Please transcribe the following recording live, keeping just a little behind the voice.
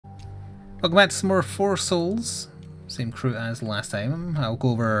Welcome back to some more Four Souls. Same crew as last time. I'll go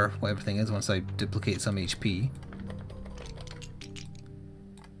over what everything is once I duplicate some HP.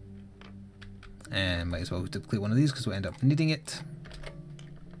 And might as well duplicate one of these because we'll end up needing it.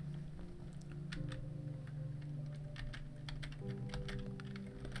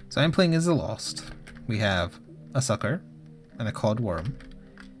 So I'm playing as the Lost. We have a Sucker and a Cod Worm.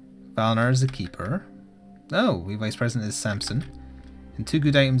 Valnar is the Keeper. Oh, we Vice President is Samson. And two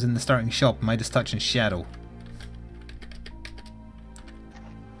good items in the starting shop, Midas Touch and Shadow.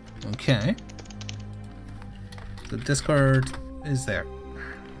 Okay. The discard is there.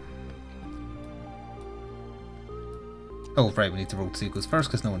 Oh, right, we need to roll 2 goes first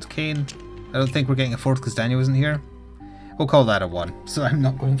because no one's Kane. I don't think we're getting a fourth because Daniel isn't here. We'll call that a 1, so I'm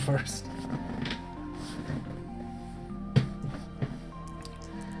not going first.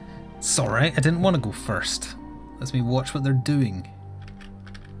 It's alright, I didn't want to go first. Let me watch what they're doing.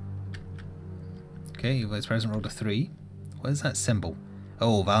 Okay, you Vice President rolled a 3. What is that symbol?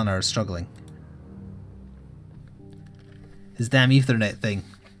 Oh, Valnar is struggling. His damn Ethernet thing.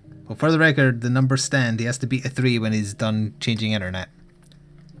 Well, for the record, the numbers stand. He has to beat a 3 when he's done changing internet.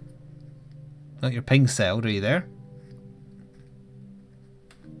 Not your ping celled, are you there?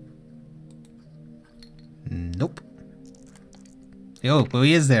 Nope. Oh, well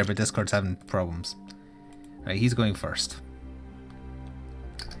he is there, but Discord's having problems. Right, he's going first.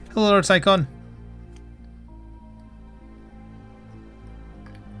 Hello, Lord Psychon.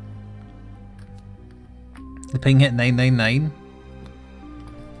 The ping hit 999.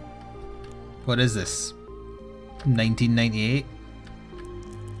 What is this? 1998?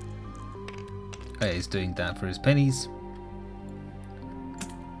 Oh, he's doing that for his pennies.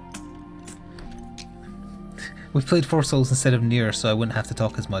 We've played Four Souls instead of Nier, so I wouldn't have to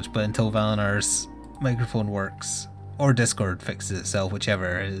talk as much, but until Valinar's microphone works, or Discord fixes itself,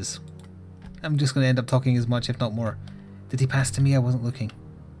 whichever it is, I'm just going to end up talking as much, if not more. Did he pass to me? I wasn't looking.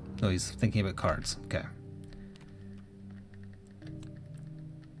 No, he's thinking about cards. Okay.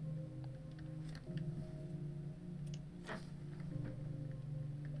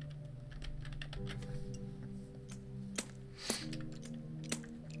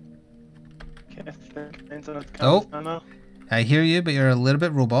 Oh, I hear you, but you're a little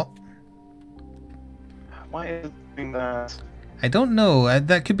bit robot. Why is it doing that? I don't know.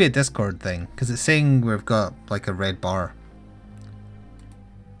 That could be a Discord thing, because it's saying we've got like a red bar.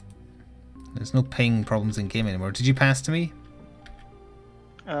 There's no ping problems in game anymore. Did you pass to me?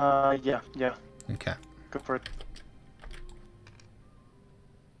 Yeah. Okay. Go for it.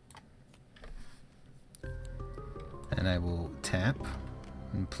 And I will tap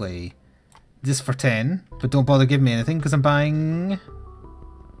and play this for 10, but don't bother giving me anything because I'm buying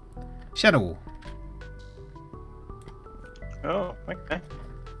Shadow. Oh, okay.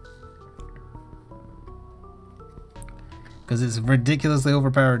 Because it's ridiculously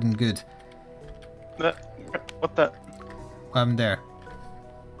overpowered and good. What the? What happened there?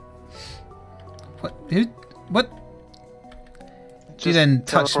 What? Who? What? You didn't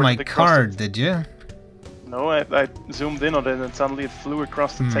touch my card, did you? No, I zoomed in on it and suddenly it flew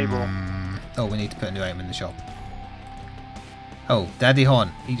across the table. Oh, we need to put a new item in the shop. Oh, Daddy Hon.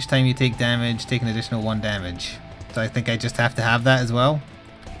 Each time you take damage, take an additional 1 damage. So I think I just have to have that as well.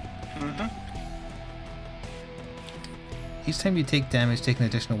 Each time you take damage, take an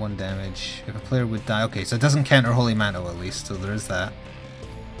additional 1 damage. If a player would die... Okay, so it doesn't counter Holy Mantle at least, so there is that.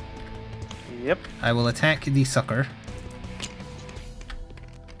 Yep. I will attack the Sucker.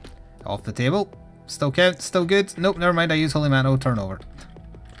 Off the table. Still counts, still good. Nope, never mind, I use Holy Mantle, turn over.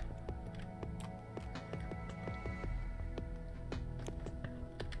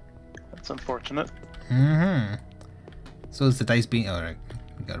 That's unfortunate. So is the dice being... Alright,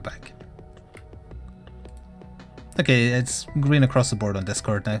 we got it back. Okay, it's green across the board on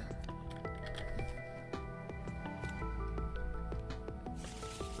Discord now.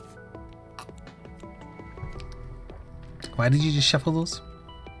 Why did you just shuffle those?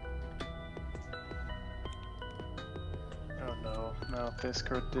 Oh no, now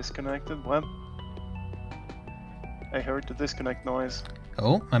Discord disconnected. What? I heard the disconnect noise.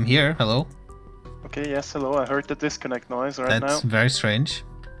 Oh, I'm here. Hello. Okay, yes, hello. I heard the disconnect noise right now. That's very strange.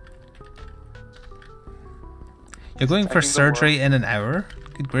 You're going for surgery in an hour?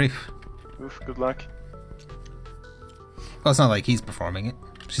 Good grief. Oof, good luck. Well, it's not like he's performing it.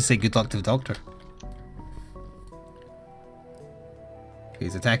 Just say good luck to the doctor.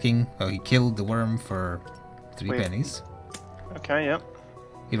 He's attacking. Oh, he killed the worm for 3 pennies. Okay, yep.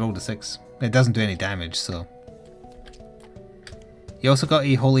 He rolled a 6. It doesn't do any damage, so... You also got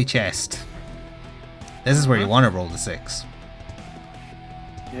a holy chest. This is where you want to roll the 6.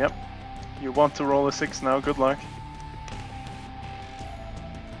 Yep. You want to roll a 6 now, good luck.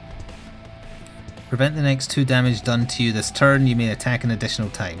 Prevent the next 2 damage done to you this turn, you may attack an additional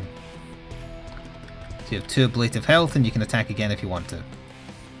time. So you have 2 ablative health and you can attack again if you want to.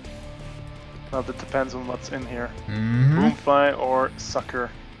 Well, that depends on what's in here. Mm-hmm. Boomfly or Sucker.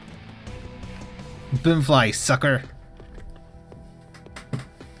 Boomfly, sucker!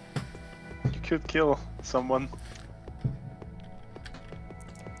 You could kill someone.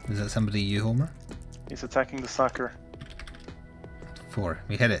 Is that somebody you, Homer? He's attacking the Sucker. 4.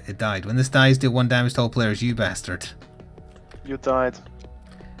 We hit it. It died. When this dies, deal 1 damage to all players, you bastard. You died.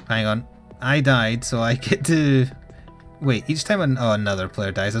 Hang on. I died, so I get to... Wait, each time another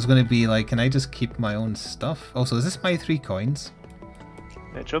player dies, I was going to be like, can I just keep my own stuff? Also, is this my 3 coins?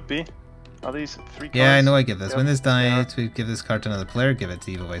 It should be. Are these 3 coins? Yeah, I know I give this. Yep. When this dies, we give this card to another player, give it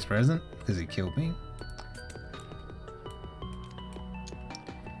to Evil Vice President, because he killed me.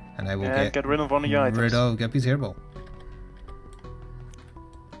 And I will get rid of one of your items. rid of Guppy's hairball.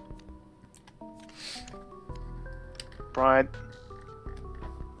 Pride.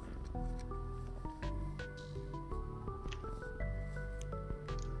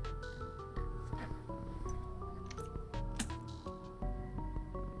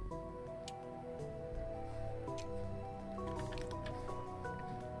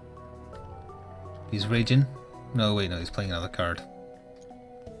 He's raging. No, wait, no, he's playing another card.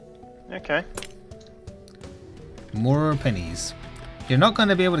 Okay. More pennies. You're not going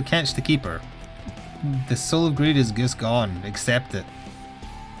to be able to catch the keeper. The Soul of Greed is just gone. Accept it.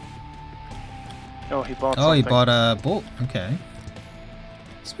 Oh, he bought Oh, something. he bought a bolt. Okay.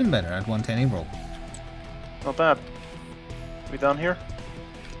 It's been better. I'd 110 roll. Not bad. We done here?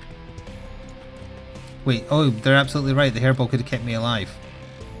 Wait, oh, they're absolutely right. The hairball could have kept me alive.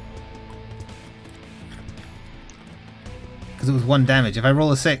 Because it was 1 damage. If I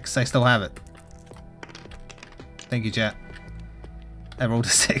roll a 6, I still have it. Thank you, chat. I rolled a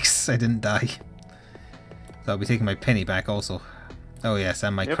 6. I didn't die. So I'll be taking my penny back also. Oh yes,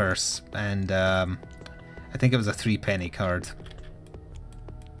 and my curse. And I think it was a 3 penny card.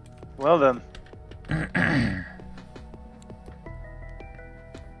 Well then.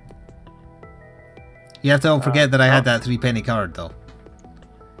 You have to don't forget that I had that 3 penny card though.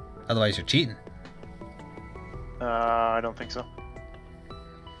 Otherwise you're cheating. I don't think so.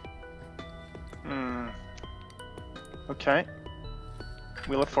 Okay.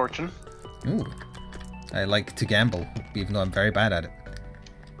 Wheel of Fortune. Ooh. I like to gamble, even though I'm very bad at it.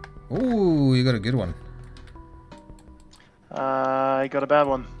 Ooh, you got a good one. I got a bad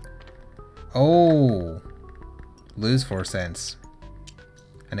one. Oh. Lose 4 cents.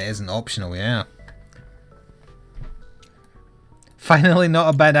 And it isn't optional, yeah. Finally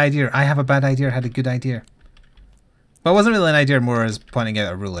not a bad idea. I have a bad idea, I had a good idea. But it wasn't really an idea, more as pointing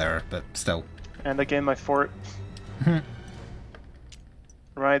out a rule error, but still. And I gained my fort.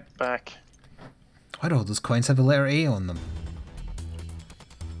 Right back. Why do all those coins have a letter A on them?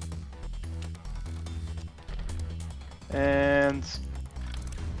 And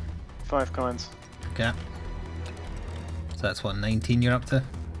 5 coins. Okay. So that's what, 19 you're up to?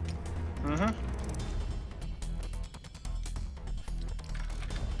 Mm-hmm.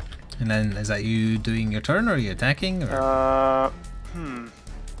 And then is that you doing your turn or are you attacking? Or? I'm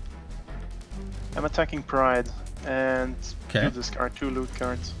attacking Pride and Okay. you discard 2 loot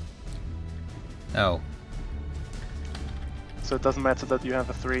cards. Oh, So it doesn't matter that you have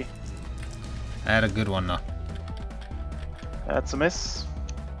a 3. I had a good one now. That's a miss.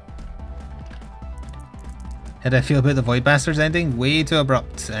 How did I feel about the Void Bastards ending? Way too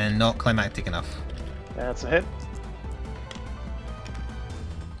abrupt and not climactic enough. That's a hit.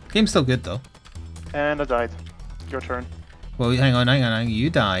 Game's still good though. And I died. Your turn. Well, hang on. You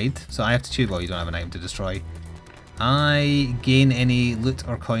died, so I have to choose. Well, you don't have an item to destroy. I gain any loot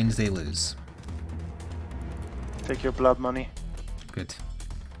or coins they lose. Take your blood money. Good.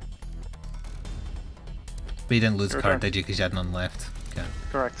 But you didn't lose a Your card, turn. did you? Because you had none left. Okay.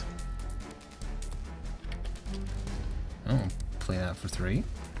 Correct. Oh, play that for 3.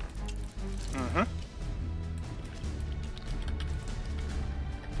 Mm-hmm.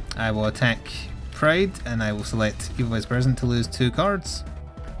 I will attack Pride, and I will select Evil Vice President to lose 2 cards.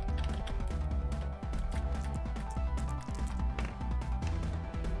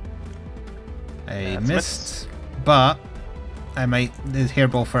 I That's missed, but I might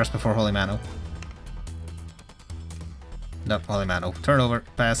hairball first before Holy Mano. Nope, Holy Mano. Turnover,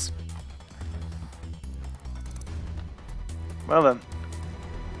 pass. Well then.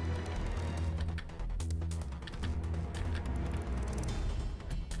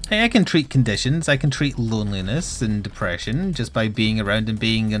 Hey, I can treat conditions. I can treat loneliness and depression just by being around and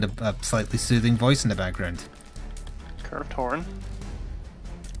being in a slightly soothing voice in the background. Curved horn.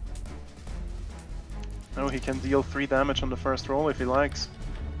 Oh, he can deal 3 damage on the first roll if he likes.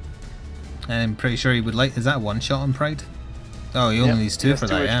 I'm pretty sure he would like. Is that one shot on Pride? Oh, he only needs 2 for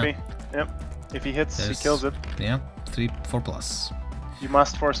that, HP. yeah. Yep. If he hits, he kills it. Yeah, 3, 4 plus. You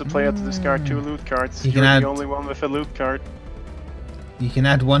must force a player to discard 2 loot cards. You You're can add, the only one with a loot card. You can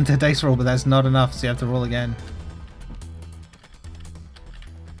add 1 to dice roll, but that's not enough, so you have to roll again.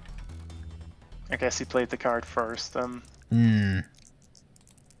 I guess he played the card first. Hmm.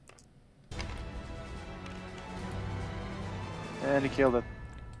 And he killed it.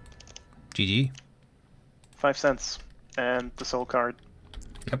 GG. 5 cents. And the soul card.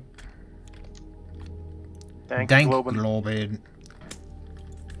 Yep. Dank Globin. Globin.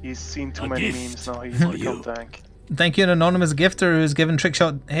 He's seen too many memes now, he's become Dank. Thank you, an anonymous gifter who's given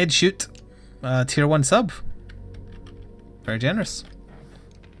Trickshot Head Shoot tier 1 sub. Very generous.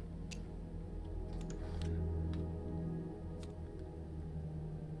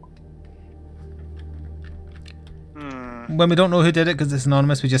 When we don't know who did it because it's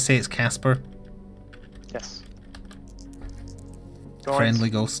anonymous, we just say it's Casper. Yes. Friendly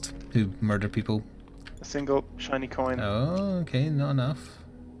ghost who murder people. A single shiny coin. Oh, okay, not enough.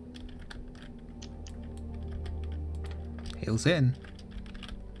 Heals in.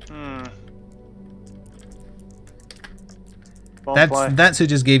 That's who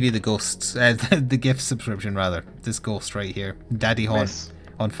just gave you the ghosts, the gift subscription rather. This ghost right here, Daddy Hon,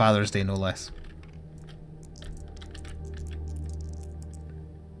 on Father's Day no less.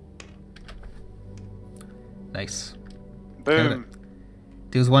 Nice. Boom.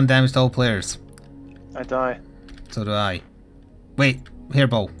 Deals 1 damage to all players. I die. So do I. Wait,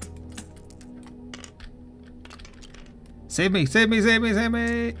 hairball. Save me, save me, save me, save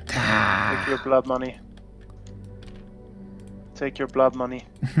me! Take your blood money. Take your blood money.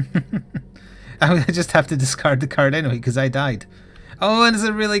 I just have to discard the card anyway because I died. Oh, and it's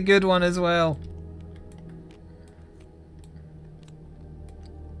a really good one as well.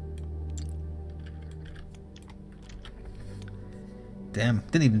 Damn,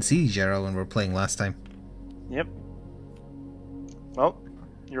 didn't even see Gerald when we were playing last time. Yep. Well,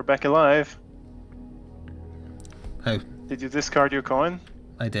 you're back alive. How? Did you discard your coin?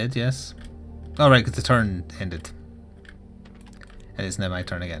 I did, yes. Alright, because the turn ended. And it's now my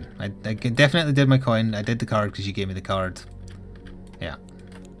turn again. I definitely did my coin. I did the card because you gave me the card. Yeah.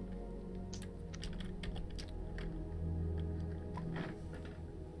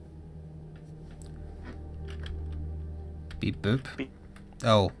 Beep boop. Beep.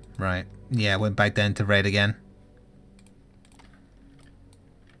 Oh, right. Yeah, went back down to red again.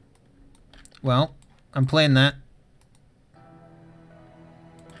 Well, I'm playing that.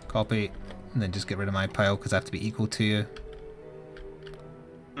 Copy. And then just get rid of my pile because I have to be equal to you.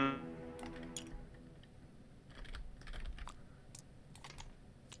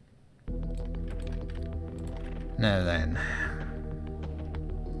 Now then.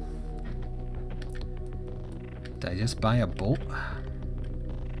 Did I just buy a boat?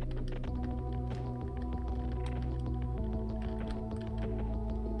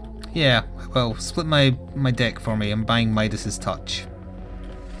 Yeah, well, split my deck for me. I'm buying Midas's Touch.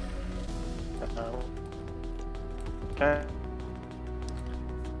 Okay.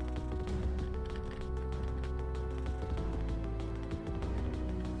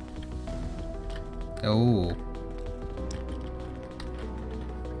 Oh.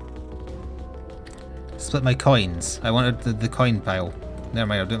 Split my coins. I wanted the coin pile. Never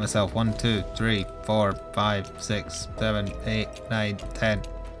mind, I'll do it myself. 1, 2, 3, 4, 5, 6, 7, 8, 9, 10.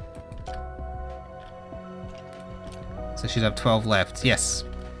 So I should have 12 left. Yes.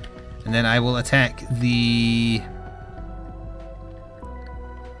 And then I will attack the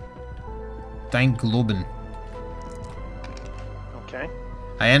Dank Globin. Okay.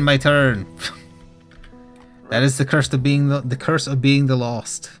 I end my turn. That is the curse of being the curse of being the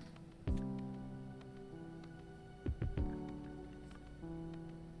lost.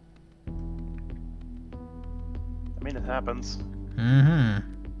 I mean, it happens. Mm-hmm.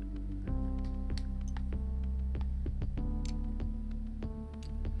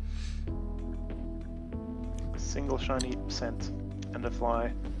 Single shiny scent and a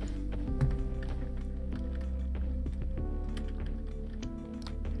fly.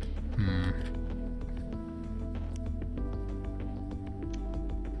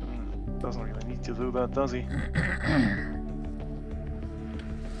 Doesn't really need to do that, does he?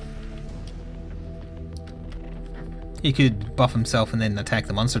 He could buff himself and then attack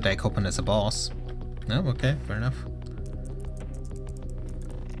the monster deck hoping it's a boss. No, okay, fair enough.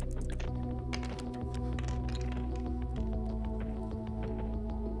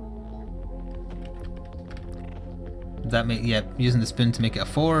 that make, yeah, using the spoon to make it a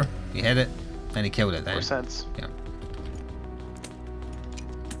 4. You hit it, and he killed it then. Percents. Yeah.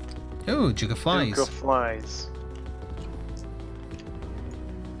 Oh, Duke of Flies. Duke of Flies.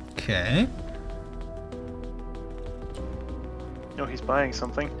 Okay. No, he's buying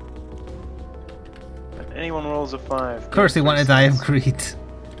something. And anyone rolls a 5. Of course he wanted Eye of Greed.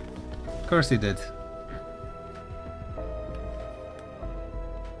 Of course he did.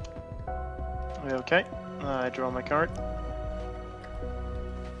 Okay, I draw my card.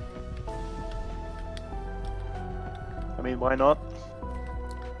 I mean, why not?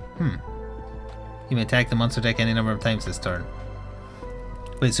 You may attack the monster deck any number of times this turn.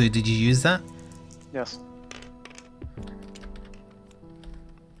 Wait, so did you use that? Yes.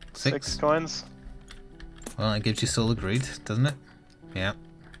 6 coins. Well, it gives you Soul of Greed, doesn't it? Yeah.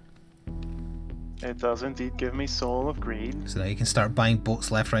 It does indeed give me Soul of Greed. So now you can start buying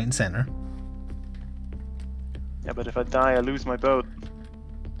boats left, right, and center. Yeah, but if I die, I lose my boat.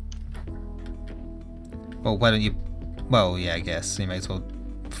 Well, why don't you... Well, yeah, I guess. You might as well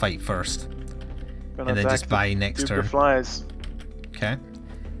fight first. Gonna And then attack just buy next Duke turn. of Flies. Okay.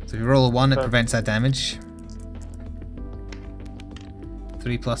 So if you roll a 1, it But- prevents that damage.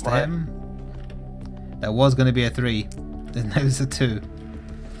 3 plus to Why? hit him. That was going to be a 3. Then now it's a 2.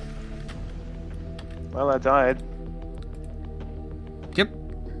 Well, I died. Yep.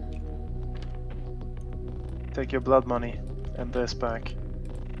 Take your blood money and this back.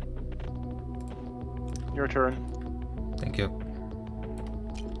 Your turn. Thank you.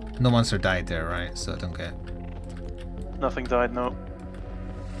 No monster died there, right? So I don't get... Nothing died, no.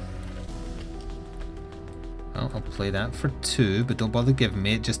 Well, I'll play that for 2, but don't bother giving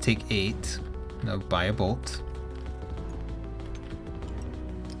me it. Just take 8. Now buy a bolt.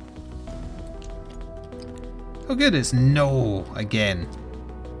 Oh good, it's no again.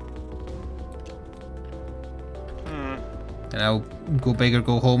 And I'll go big or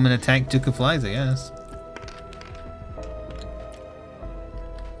go home and attack Duke of Flies, I guess.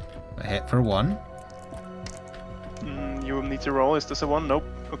 I hit for 1. You need to roll. Is this a 1? Nope.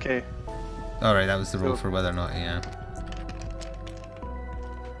 Okay. Alright, that was the roll So- for whether or not, yeah.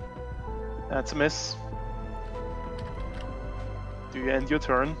 That's a miss. Do you end your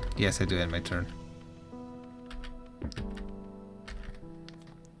turn? Yes, I do end my turn.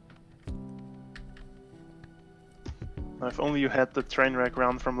 If only you had the train wreck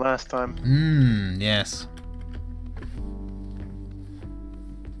round from last time. Yes.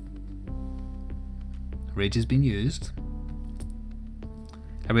 Rage has been used.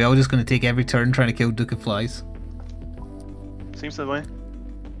 Are we all just going to take every turn trying to kill Duke of Flies? Seems that way.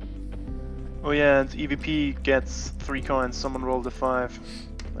 Oh yeah, and EVP gets 3 coins. Someone rolled a 5.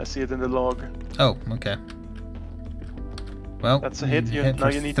 I see it in the log. Oh, okay. Well, That's a hit. you You- hit now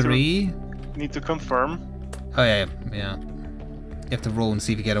for you need to- 3. Need to confirm. Oh yeah, yeah. You have to roll and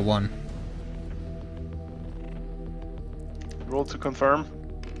see if you get a 1. Roll to confirm.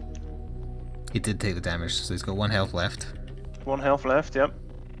 He did take the damage, so he's got 1 health left. 1 health left, yep.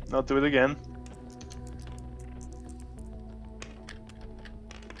 Now do it again.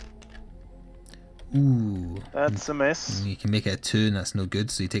 Ooh. That's a miss. You can make it a 2 and that's no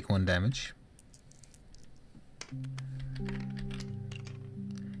good, so you take 1 damage.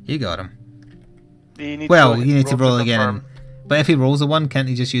 You got him. You need Well, to you need to roll again. confirm. But if he rolls a 1, can't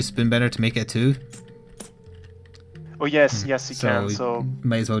he just use Spoonbender to make it a 2? Oh yes, yes he can, you so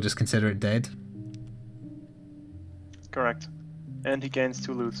might as well just consider it dead. correct. And he gains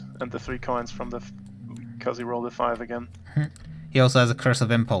 2 loot and the 3 coins from the because he rolled a 5 again. He also has a Curse of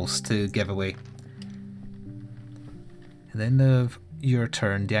Impulse to give away. At the end of your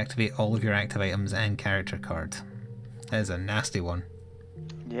turn, deactivate all of your active items and character card. That is a nasty one.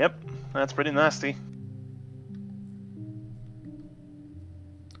 Yep, that's pretty nasty.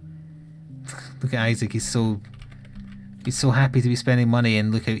 Look at Isaac, he's so happy to be spending money,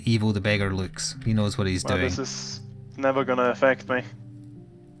 and look how evil the beggar looks. He knows what he's Well, doing. this is never gonna affect me.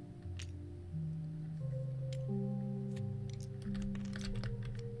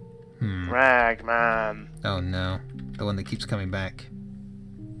 Ragman. Oh no, the one that keeps coming back.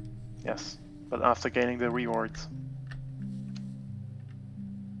 Yes, but after gaining the rewards.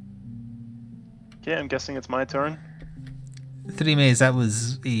 Okay, I'm guessing it's my turn. 3 Mays, that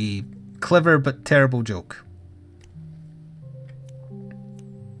was a clever but terrible joke.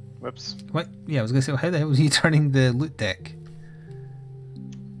 Whoops. What? Yeah, I was gonna say, how the hell was he turning the loot deck?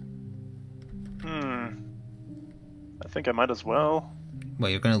 I think I might as well.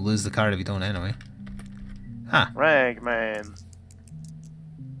 Well, you're gonna lose the card if you don't anyway. Ah, Ragman.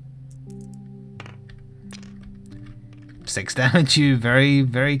 6 damage, you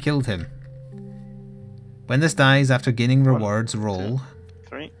very killed him. When this dies after gaining 1, rewards, roll. 2,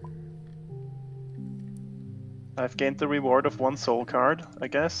 3. I've gained the reward of 1 soul card, I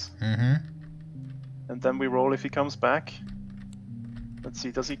guess. Mm-hmm. And then we roll if he comes back. Let's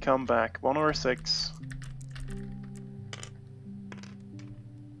see, does he come back? 1 or a 6?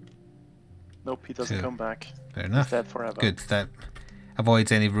 Nope, he doesn't 2. come back. Fair enough. He's dead forever. Good. That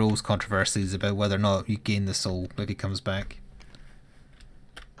avoids any rules controversies about whether or not you gain the soul if he comes back.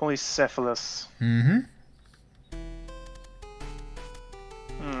 Polycephalus. Mm-hmm.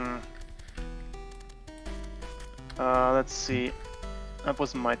 Let's see. That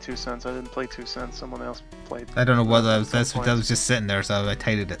wasn't my 2 cents. I didn't play 2 cents. Someone else played. I don't know what that was. That was just sitting there, so I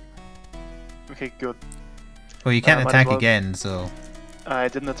tidied it. Okay, good. Well, you can't might attack as well- again, so. I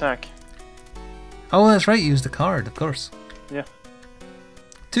didn't attack. Oh, that's right. You used the card, of course. Yeah.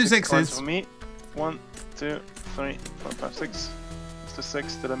 2 6 points sixes. for me. 1, 2, 3, 4, 5, 6. It's the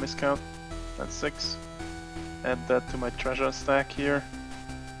 6. Did I miscount? That's 6. Add that to my treasure stack here.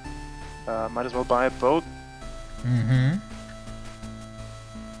 Might as well buy a boat. Mm-hmm.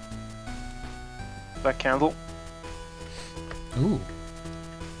 Black candle. Ooh.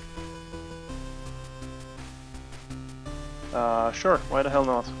 Sure. Why the hell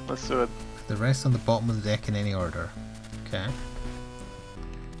not? Let's do it. The rest on the bottom of the deck in any order. Okay.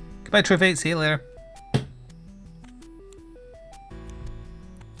 Goodbye, Trivate. See you later.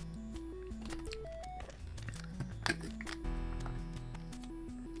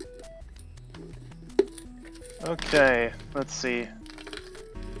 Okay, let's see.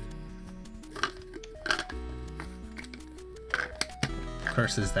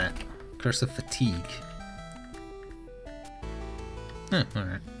 Curse is that? Curse of fatigue.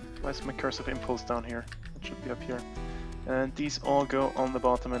 Alright. Where's my curse of impulse down here? It should be up here. And these all go on the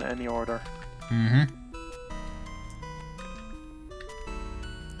bottom in any order. Mm-hmm.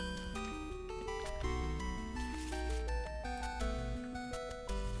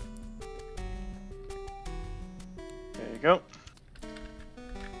 There you go.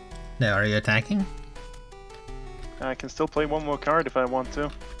 Now, are you attacking? I can still play 1 more card if I want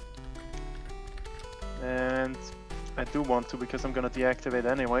to. And I do want to because I'm gonna deactivate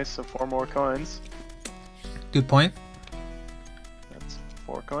anyway, so 4 more coins. Good point. That's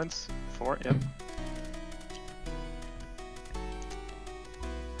 4 coins. 4, yep.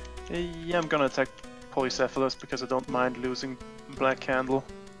 Yeah, I'm gonna attack Polycephalus because I don't mind losing Black Candle.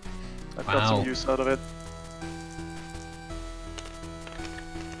 I've got Wow. some use out of it.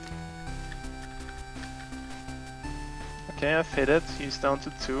 Okay, I've hit it. He's down to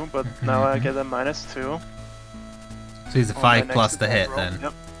 2, but now I get a -2. So he's a on my 5 next plus the attack hit roll. then.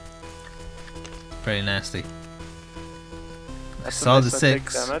 Yep. Very nasty. I That's saw the miss, I take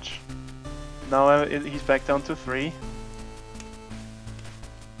 6. damage. Now he's back down to 3.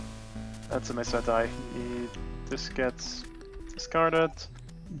 That's a miss, I die. This gets discarded.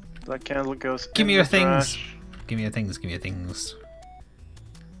 Black Candle goes Give me in your the things. trash. Give me your things, give me your things.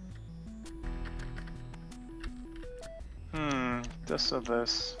 This or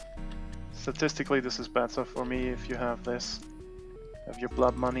this. Statistically, this is better for me if you have this. Have your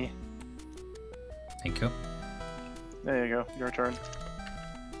blood money. Thank you. There you go, your turn.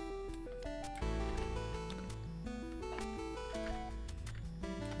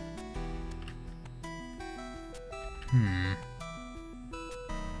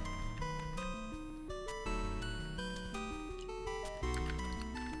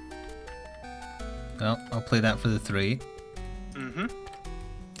 Well, I'll play that for the 3. Mm-hmm.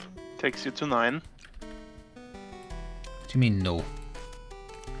 Takes you to 9. What do you mean, no?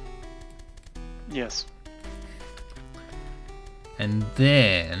 Yes. And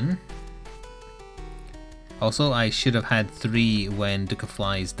then... Also, I should have had 3 when Duke of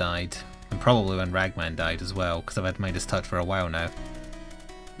Flies died. And probably when Ragman died as well, because I've had Midas Touch for a while now.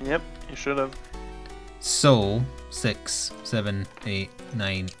 Yep, you should have. So, 6, 7, 8,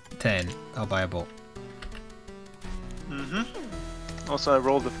 9, 10. I'll buy a boat. Mm-hmm. Also, I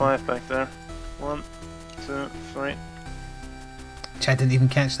rolled a 5 back there. 1, 2, 3. Chad didn't even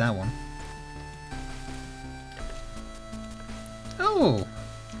catch that one. Oh!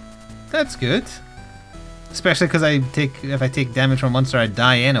 That's good. Especially because if I take damage from a monster, I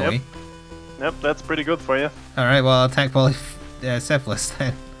die anyway. Yep, that's pretty good for you. Alright, well, I'll attack Polycephalus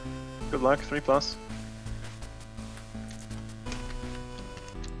then. Good luck, 3+.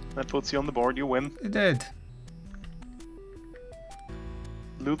 That puts you on the board, you win. It did.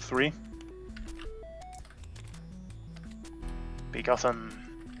 Loot 3. Begotten.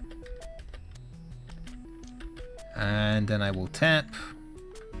 And then I will tap,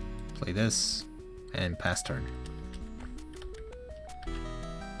 play this, and pass turn.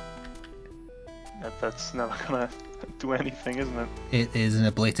 That's never gonna do anything, isn't it? It is an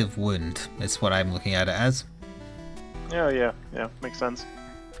ablative wound. It's what I'm looking at it as. Yeah, makes sense.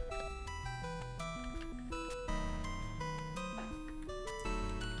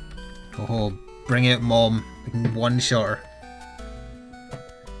 Oh, bring it, Mom. We can one-shot her.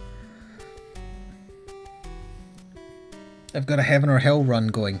 I've got a heaven or hell run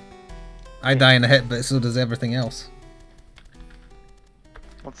going. I die in a hit, but so does everything else.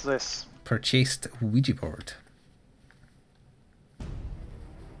 What's this? Purchased Ouija board.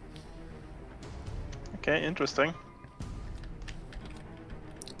 Okay, interesting.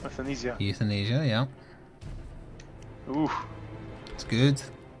 Euthanasia. Euthanasia, yeah. Ooh. It's good.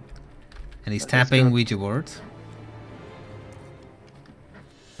 And he's That is tapping good. Ouija boards.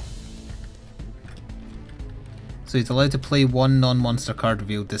 So he's allowed to play one non-monster card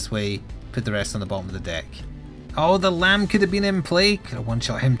revealed this way, put the rest on the bottom of the deck. Oh, the lamb could have been in play. Could have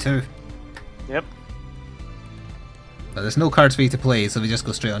one-shot him too. Yep. But there's no cards for you to play, so we just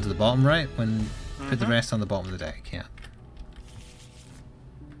go straight onto the bottom, right? When put the Mhm. rest on the bottom of the deck, yeah.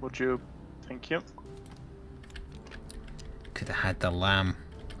 Would you? Thank you. Could have had the lamb.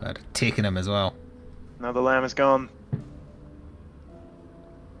 I'd have taken him as well. Now the lamb is gone.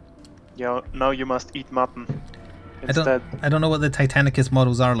 Yeah, now you must eat mutton instead. I don't know what the Titanicus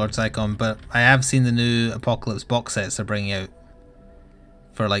models are, Lord Psychon, but I have seen the new Apocalypse box sets they're bringing out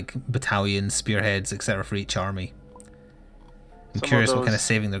for like battalions, spearheads, etc. for each army. I'm Some of curious what kind of those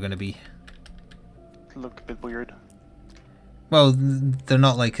saving they're going to be. Look a bit weird. Well, they're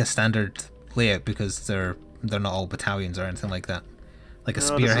not like a standard layout because they're not all battalions or anything like that. Like a No,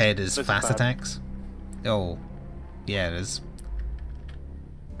 spearhead this is is fast bad. attacks. Oh, yeah, it is.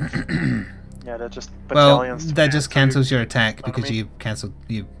 Yeah, they're just Well, battalions. to that just cancel cancels your attack because army. you cancelled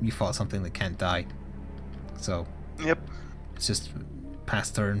you fought something that can't die. So Yep. it's just pass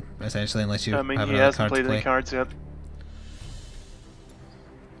turn essentially, unless you I mean, have he another hasn't card to played play. any cards yet.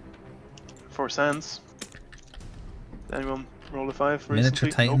 4 cents. Did anyone roll a 5 recently? Miniature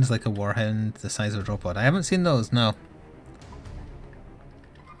Nope. titans like a warhound, the size of a drop pod. I haven't seen those, no.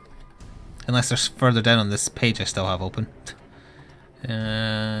 Unless they're further down on this page I still have open.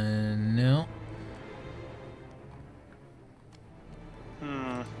 No.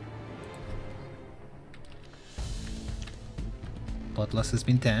 Hmm. Bloodlust has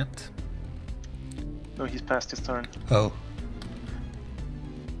been tapped. No, he's passed his turn. Oh.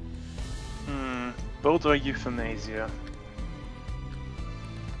 Both are euthanasia.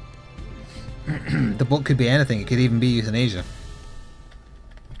 The book could be anything, it could even be euthanasia.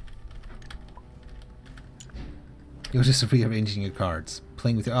 You're just rearranging your cards.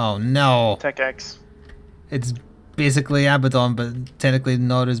 Playing with your... Oh no! Tech X. It's basically Abaddon, but technically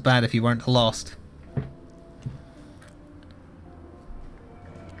not as bad if you weren't lost.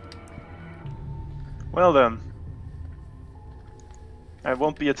 Well then. I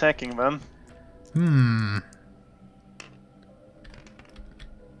won't be attacking then. Hmm.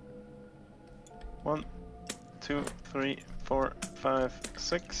 1, 2, 3, 4, 5,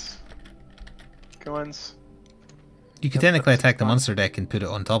 6. Coins. You could Yep, technically that's attack the fine. monster deck and put it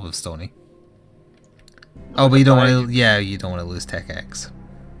on top of Stony. Oh, but you don't want to... Yeah, you don't want to lose Tech X.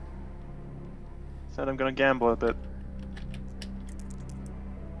 Said I'm gonna gamble a bit.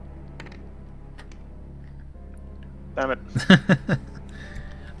 Damn it.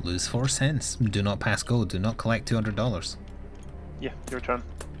 Lose 4 cents. Do not pass go. Do not collect $200. Yeah, your turn.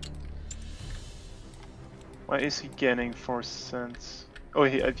 Why is he gaining 4 cents? Oh,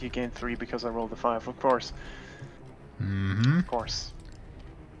 he gained 3 because I rolled a 5, of course. Mm-hmm. Of course.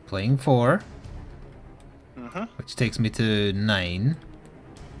 Playing 4, Mm-hmm. which takes me to 9.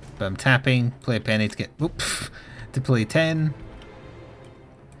 But I'm tapping. Play a penny to get... Oops. To play 10.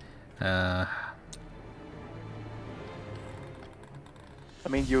 I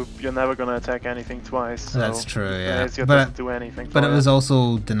mean, you're never gonna attack anything twice. So That's true, yeah. Euthanasia But- doesn't do anything for But it you. was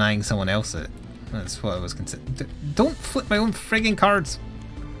also denying someone else it. That's what I was considering. Don't flip my own frigging cards!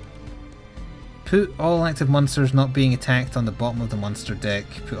 Put all active monsters not being attacked on the bottom of the monster deck.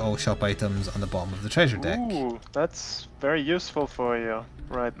 Put all shop items on the bottom of the treasure deck. Ooh, that's very useful for you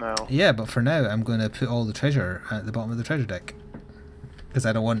right now. Yeah, but for now I'm going to put all the treasure at the bottom of the treasure deck. Because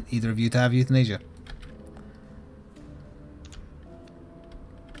I don't want either of you to have euthanasia.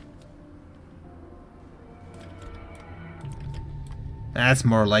 That's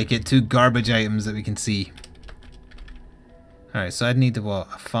more like it. 2 garbage items that we can see. Alright, so I'd need to, what,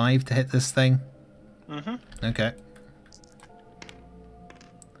 a 5 to hit this thing? Mm-hmm. Okay.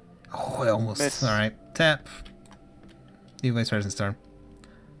 Oh, I almost... Miss. Alright, tap. New Vice President's turn.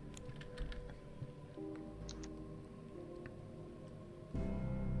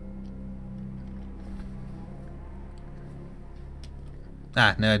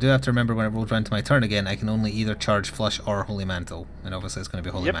 Ah, now I do have to remember when it rolls around to my turn again, I can only either charge Flush or Holy Mantle. And obviously it's going to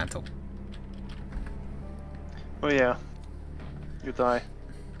be Holy Yep. Mantle. Oh yeah. You die.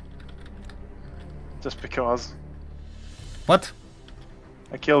 Just because. What?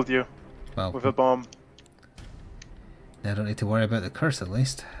 I killed you Well, with a bomb. now I don't need to worry about the curse at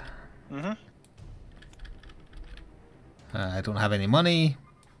least. Mm-hmm. I don't have any money.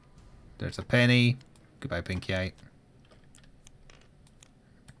 There's a penny. Goodbye, Pinky Eye.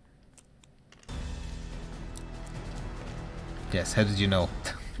 Yes, how did you know?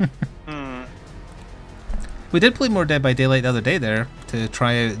 We did play more Dead by Daylight the other day there to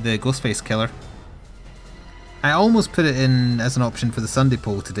try out the Ghostface Killer. I almost put it in as an option for the Sunday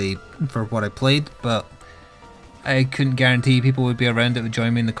poll today for what I played, but I couldn't guarantee people would be around that would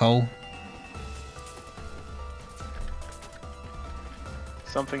join me in the call.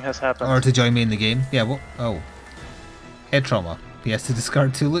 Something has happened. Or to join me in the game. Yeah, what? Oh. Head trauma. He has to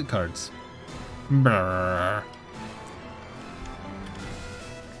discard 2 loot cards. Brrr.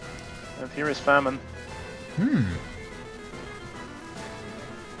 And here is famine.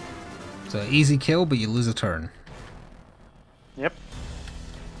 So easy kill, but you lose a turn. Yep.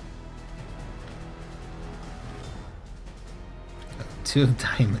 Two of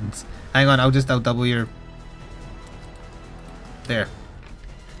diamonds. Hang on, I'll double your... There.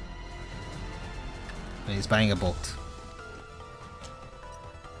 And he's buying a boat.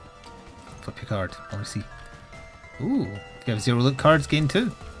 Flip your card. I want to see. Ooh. You have 0 loot cards, gain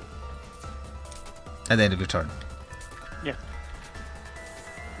 2. At the end of your turn. Yeah.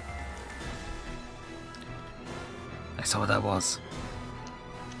 I saw what that was.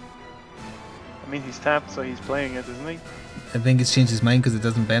 I mean, he's tapped, so he's playing it, isn't he? I think it's changed his mind because it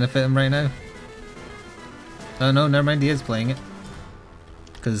doesn't benefit him right now. Oh no, never mind, he is playing it.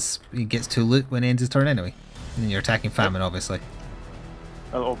 Because he gets 2 loot when he ends his turn anyway. And then you're attacking famine, obviously.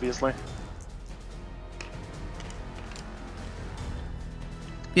 Well, obviously.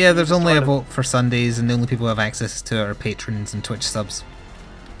 Yeah, there's only a vote for Sundays, and the only people who have access to it are patrons and Twitch subs.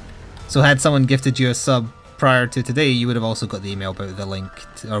 So had someone gifted you a sub prior to today, you would have also got the email about the link,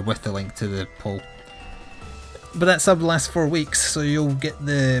 or with the link to the poll. But that sub lasts 4 weeks, so you'll get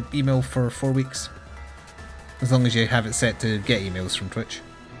the email for 4 weeks. As long as you have it set to get emails from Twitch.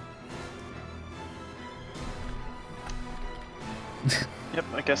 Yep,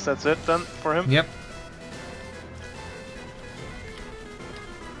 I guess that's it then for him. Yep.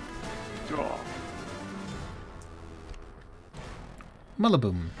 Draw.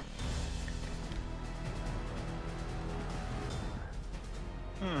 Mullaboom.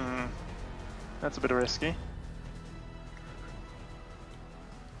 That's a bit risky.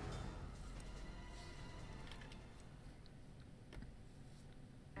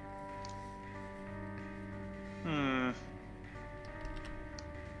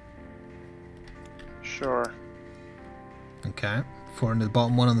 Sure. Okay. 4 into the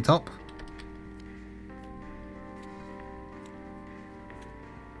bottom, 1 on the top.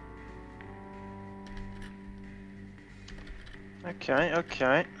 Okay,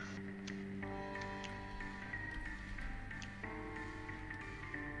 okay.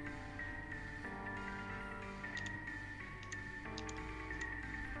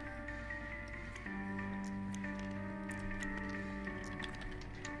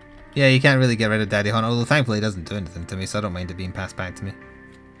 Yeah, you can't really get rid of Daddy Hunt, although thankfully it doesn't do anything to me, so I don't mind it being passed back to me.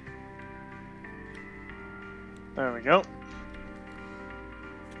 There we go.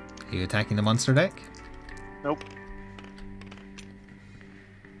 Are you attacking the monster deck? Nope.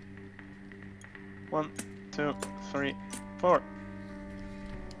 1, 2, 3, 4.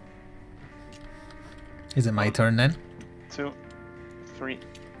 Is it my turn then? 2, 3,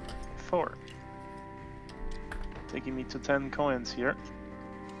 4. Taking me to 10 coins here.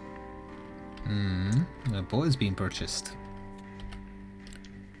 The boat is being purchased.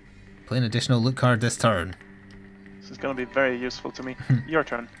 Play an additional loot card this turn. This is going to be very useful to me. Your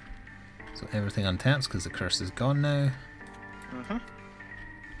turn. So everything untaps because the curse is gone now.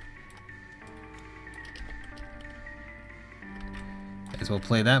 Might as well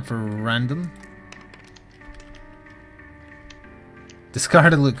play that for random.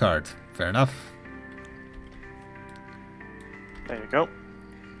 Discard a loot card. Fair enough. There you go.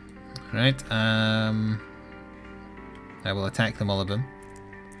 Right, I will attack them all of them.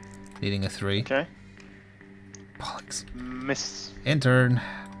 Needing a 3. Okay. Bollocks. Miss. In turn.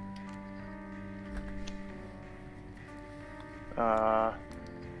 Nope,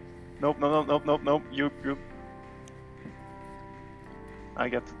 no, no, nope, nope, nope. You. I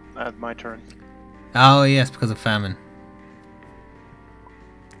get to add my turn. Oh yes, because of famine.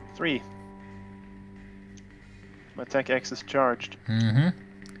 3. My attack X is charged. Mm-hmm.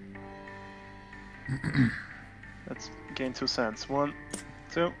 Let's gain 2 cents. 1,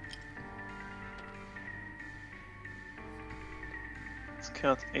 2. Let's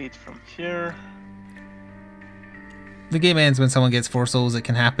cut 8 from here. The game ends when someone gets 4 souls. It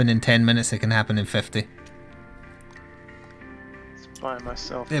can happen in 10 minutes, it can happen in 50. Let's buy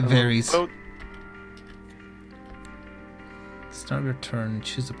myself It a varies. boat. Start your turn,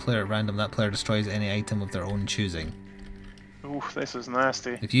 choose a player at random. That player destroys any item of their own choosing. Ooh, this is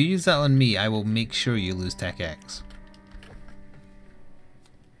nasty. If you use that on me, I will make sure you lose Tech X.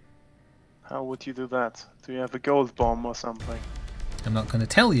 How would you do that? Do you have a gold bomb or something? I'm not going to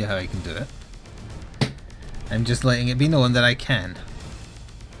tell you how I can do it. I'm just letting it be known that I can.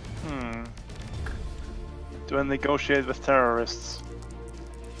 Do I negotiate with terrorists?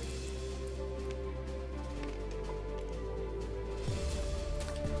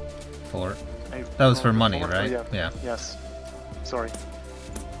 For that was for money, right? Yeah. Yes. Sorry.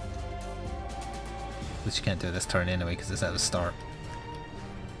 Which you can't do this turn anyway because it's at the start.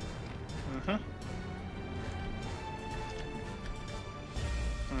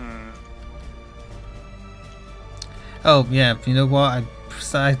 Oh yeah, you know what?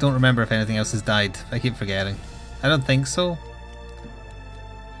 I don't remember if anything else has died. I keep forgetting. I don't think so.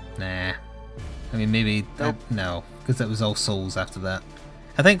 Nah. I mean maybe nope. No, because it was all souls after that.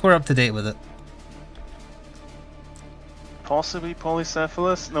 I think we're up to date with it. Possibly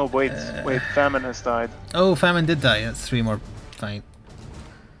polycephalus? No, wait, famine has died. Oh, famine did die. That's 3 more. Fine.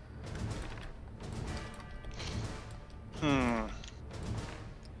 Oh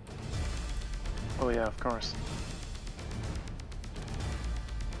yeah, of course.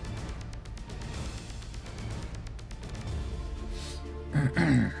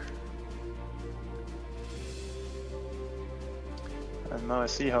 And now I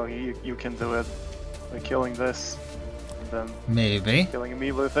see how you can do it by killing this, and then maybe killing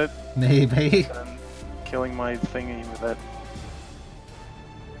me with it, maybe, and killing my thingy with it.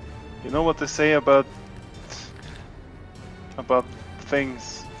 You know what they say about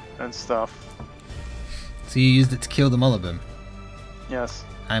things and stuff. So you used it to kill the Mullabim? Yes.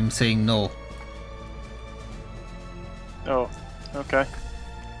 I'm saying no. Oh, okay.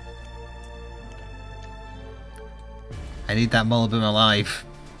 I need that Mullabim alive.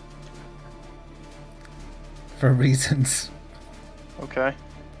 For reasons. Okay.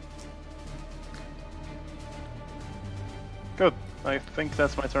 Good. I think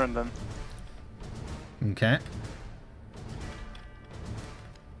that's my turn then. Okay.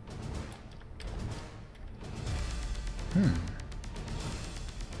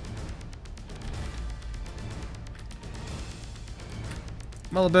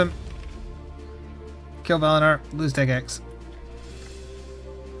 Mullabim. Kill Valinor, lose Tech X.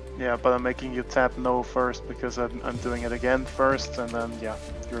 Yeah, but I'm making you tap no first because I'm doing it again first, and then yeah,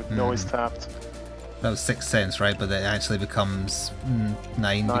 your no is tapped. That was 6 cents, right? But it actually becomes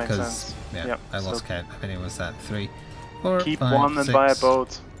 9 because cents. yeah, Yep, I lost so count. How many was that? 3, 4, keep 5, 1 and 6. buy a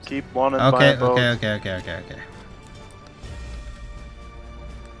boat. Keep 1 and buy a boat. Okay.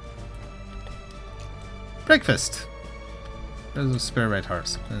 Breakfast. There's those spare red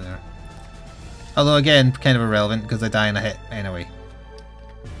hearts in there. Although again, kind of irrelevant because I die in a hit anyway.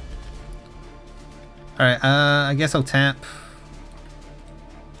 Alright, I guess I'll tap.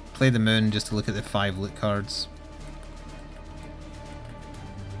 Play the moon just to look at the 5 loot cards.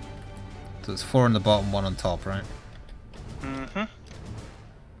 So it's 4 on the bottom, 1 on top, right?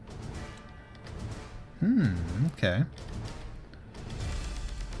 Okay.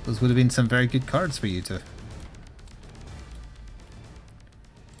 Those would have been some very good cards for you to.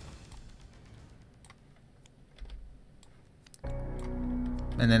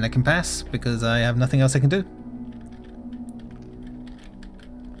 And then I can pass because I have nothing else I can do.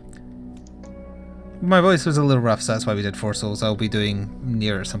 My voice was a little rough, so that's why we did 4 souls. I'll be doing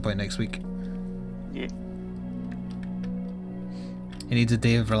near at some point next week. Yeah. It needs a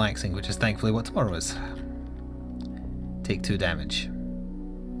day of relaxing, which is thankfully what tomorrow is. Take 2 damage.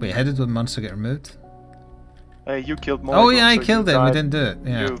 Wait, how did the monster get removed? You killed more. Oh yeah, I killed it. We didn't do it.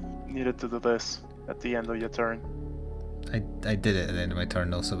 Yeah. You needed to do this at the end of your turn. I did it at the end of my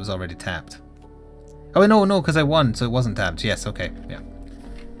turn though, so it was already tapped. Oh no, because I won, so it wasn't tapped. Yes, okay, yeah.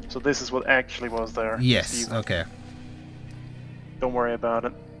 So this is what actually was there. Yes, Steve. okay. Don't worry about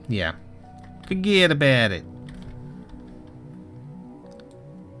it. Yeah. Forget about it.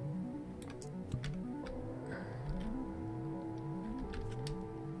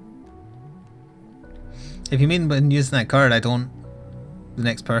 If you mean when using that card, I don't... The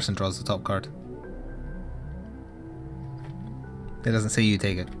next person draws the top card. It doesn't say you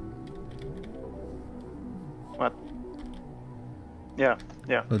take it. What? Yeah,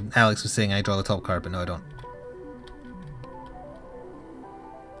 yeah. But Alex was saying I draw the top card, but no, I don't.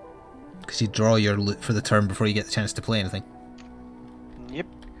 Because you draw your loot for the turn before you get the chance to play anything. Yep.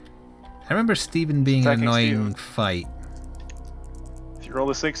 I remember Stephen being an Attacking annoying Steven. fight. If you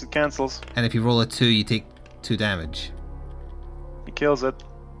roll a 6, it cancels. And if you roll a 2, you take 2 damage. He kills it.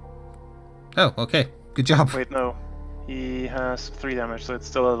 Oh, okay. Good job. Wait, no. He has 3 damage, so it's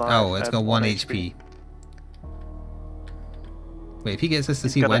still alive. Oh, it's at got 1 HP. Wait, if he gets this,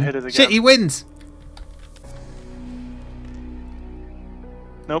 does he gotta win? hit it again. Shit, he wins!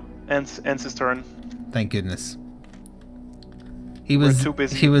 Nope, ends his turn. Thank goodness. He We're was too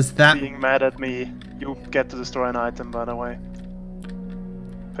busy he was that being mad at me. You get to destroy an item, by the way.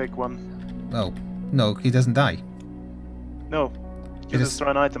 Pick one. Oh, no, he doesn't die. No, you It is-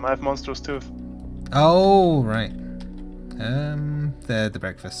 destroy an item. I have Monstrous Tooth. Oh, right. The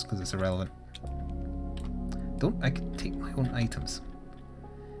breakfast, because it's irrelevant. I could take my own items.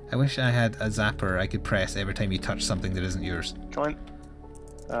 I wish I had a zapper I could press every time you touch something that isn't yours. Coin.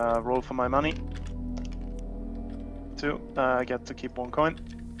 Roll for my money. 2. I get to keep 1 coin.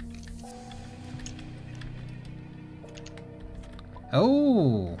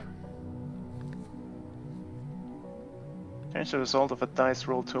 Oh, Change the result of a dice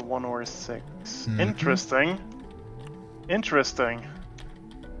roll to a 1 or a 6. Mhm. Interesting. Interesting.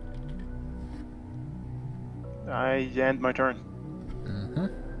 I end my turn. uh-huh.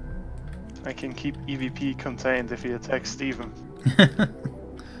 I can keep EVP contained if he attacks Steven.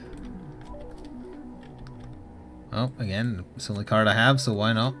 Oh, again, it's the only card I have, so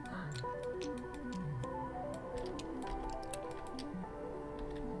why not?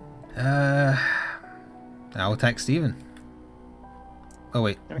 I'll attack Steven. Oh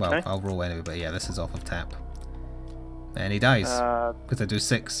wait, well, Okay. I'll roll anyway, but yeah, this is off of tap. And he dies, because I do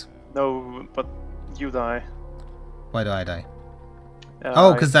 6. No, but you die. Why do I die?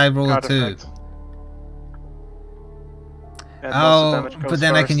 Oh, because I roll a card 2. effect. And monster Oh, damage goes but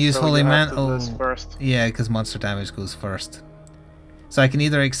then I can first, use so Holy you have to do Mantle. this first. Yeah, because monster damage goes first. So I can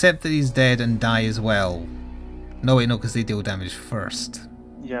either accept that he's dead and die as well. No, wait, no, because they deal damage first.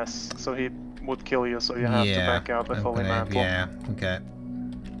 Yes, so he would kill you, so you have to back out with I'm Holy gonna- Mantle. Yeah, okay.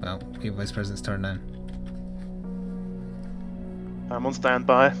 Well, Evil Vice President's turn then. I'm on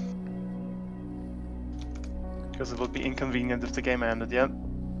standby. Because it would be inconvenient if the game ended yet.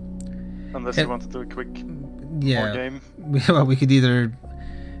 Unless you want to do a quick more Yeah. game. Well, we could either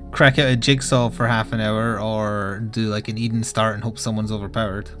crack out a jigsaw for half an hour or do like an Eden start and hope someone's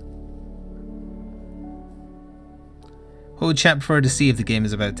overpowered. What would chat prefer to see if the game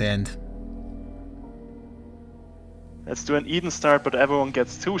is about to end? Let's do an Eden start, but everyone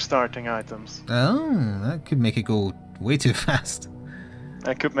gets 2 starting items. Oh, that could make it go way too fast.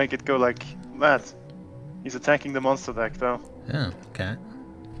 I could make it go like that. He's attacking the monster deck though. Oh, okay.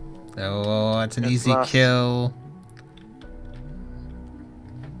 Oh, that's an It's easy last. kill.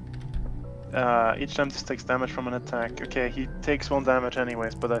 Each time this takes damage from an attack. Okay, he takes 1 damage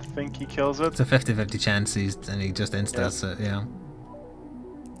anyways, but I think he kills it. It's a 50-50 chance and he just instas it, yeah.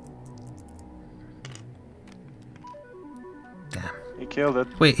 Damn. He killed it.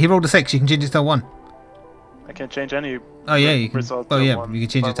 Wait, he rolled a 6, you can change it to a 1. I can change any Oh yeah, you can. result Oh to yeah, 1 you can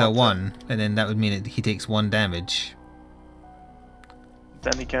change if it to I a want 1, and then that would mean he takes 1 damage.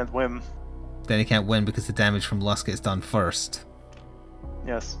 Then he can't win. Then he can't win because the damage from Lust gets done first.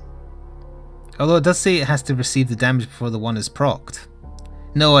 Yes. Although it does say it has to receive the damage before the 1 is procced.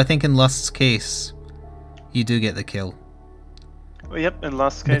 No, I think in Lust's case, you do get the kill. Well, yep, in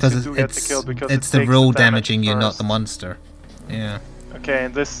last case Because you do get the kill because it's it the takes roll damage damaging you, not first. the monster. Yeah. Okay,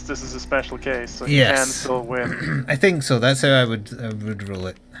 and this is a special case, so he can Yes. still win. I think so. That's how I would rule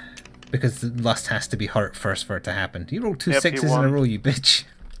it. Because the Lust has to be hurt first for it to happen. You rolled 2 Yep, he 6s in a won. row, you bitch.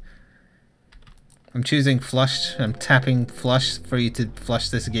 I'm choosing flush. I'm tapping flush for you to flush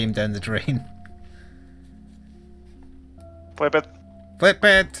this game down the drain. Flip it. Flip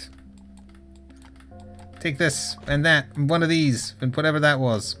it! Take this, and that, and one of these, and whatever that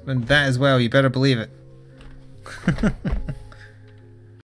was. And that as well, you better believe it.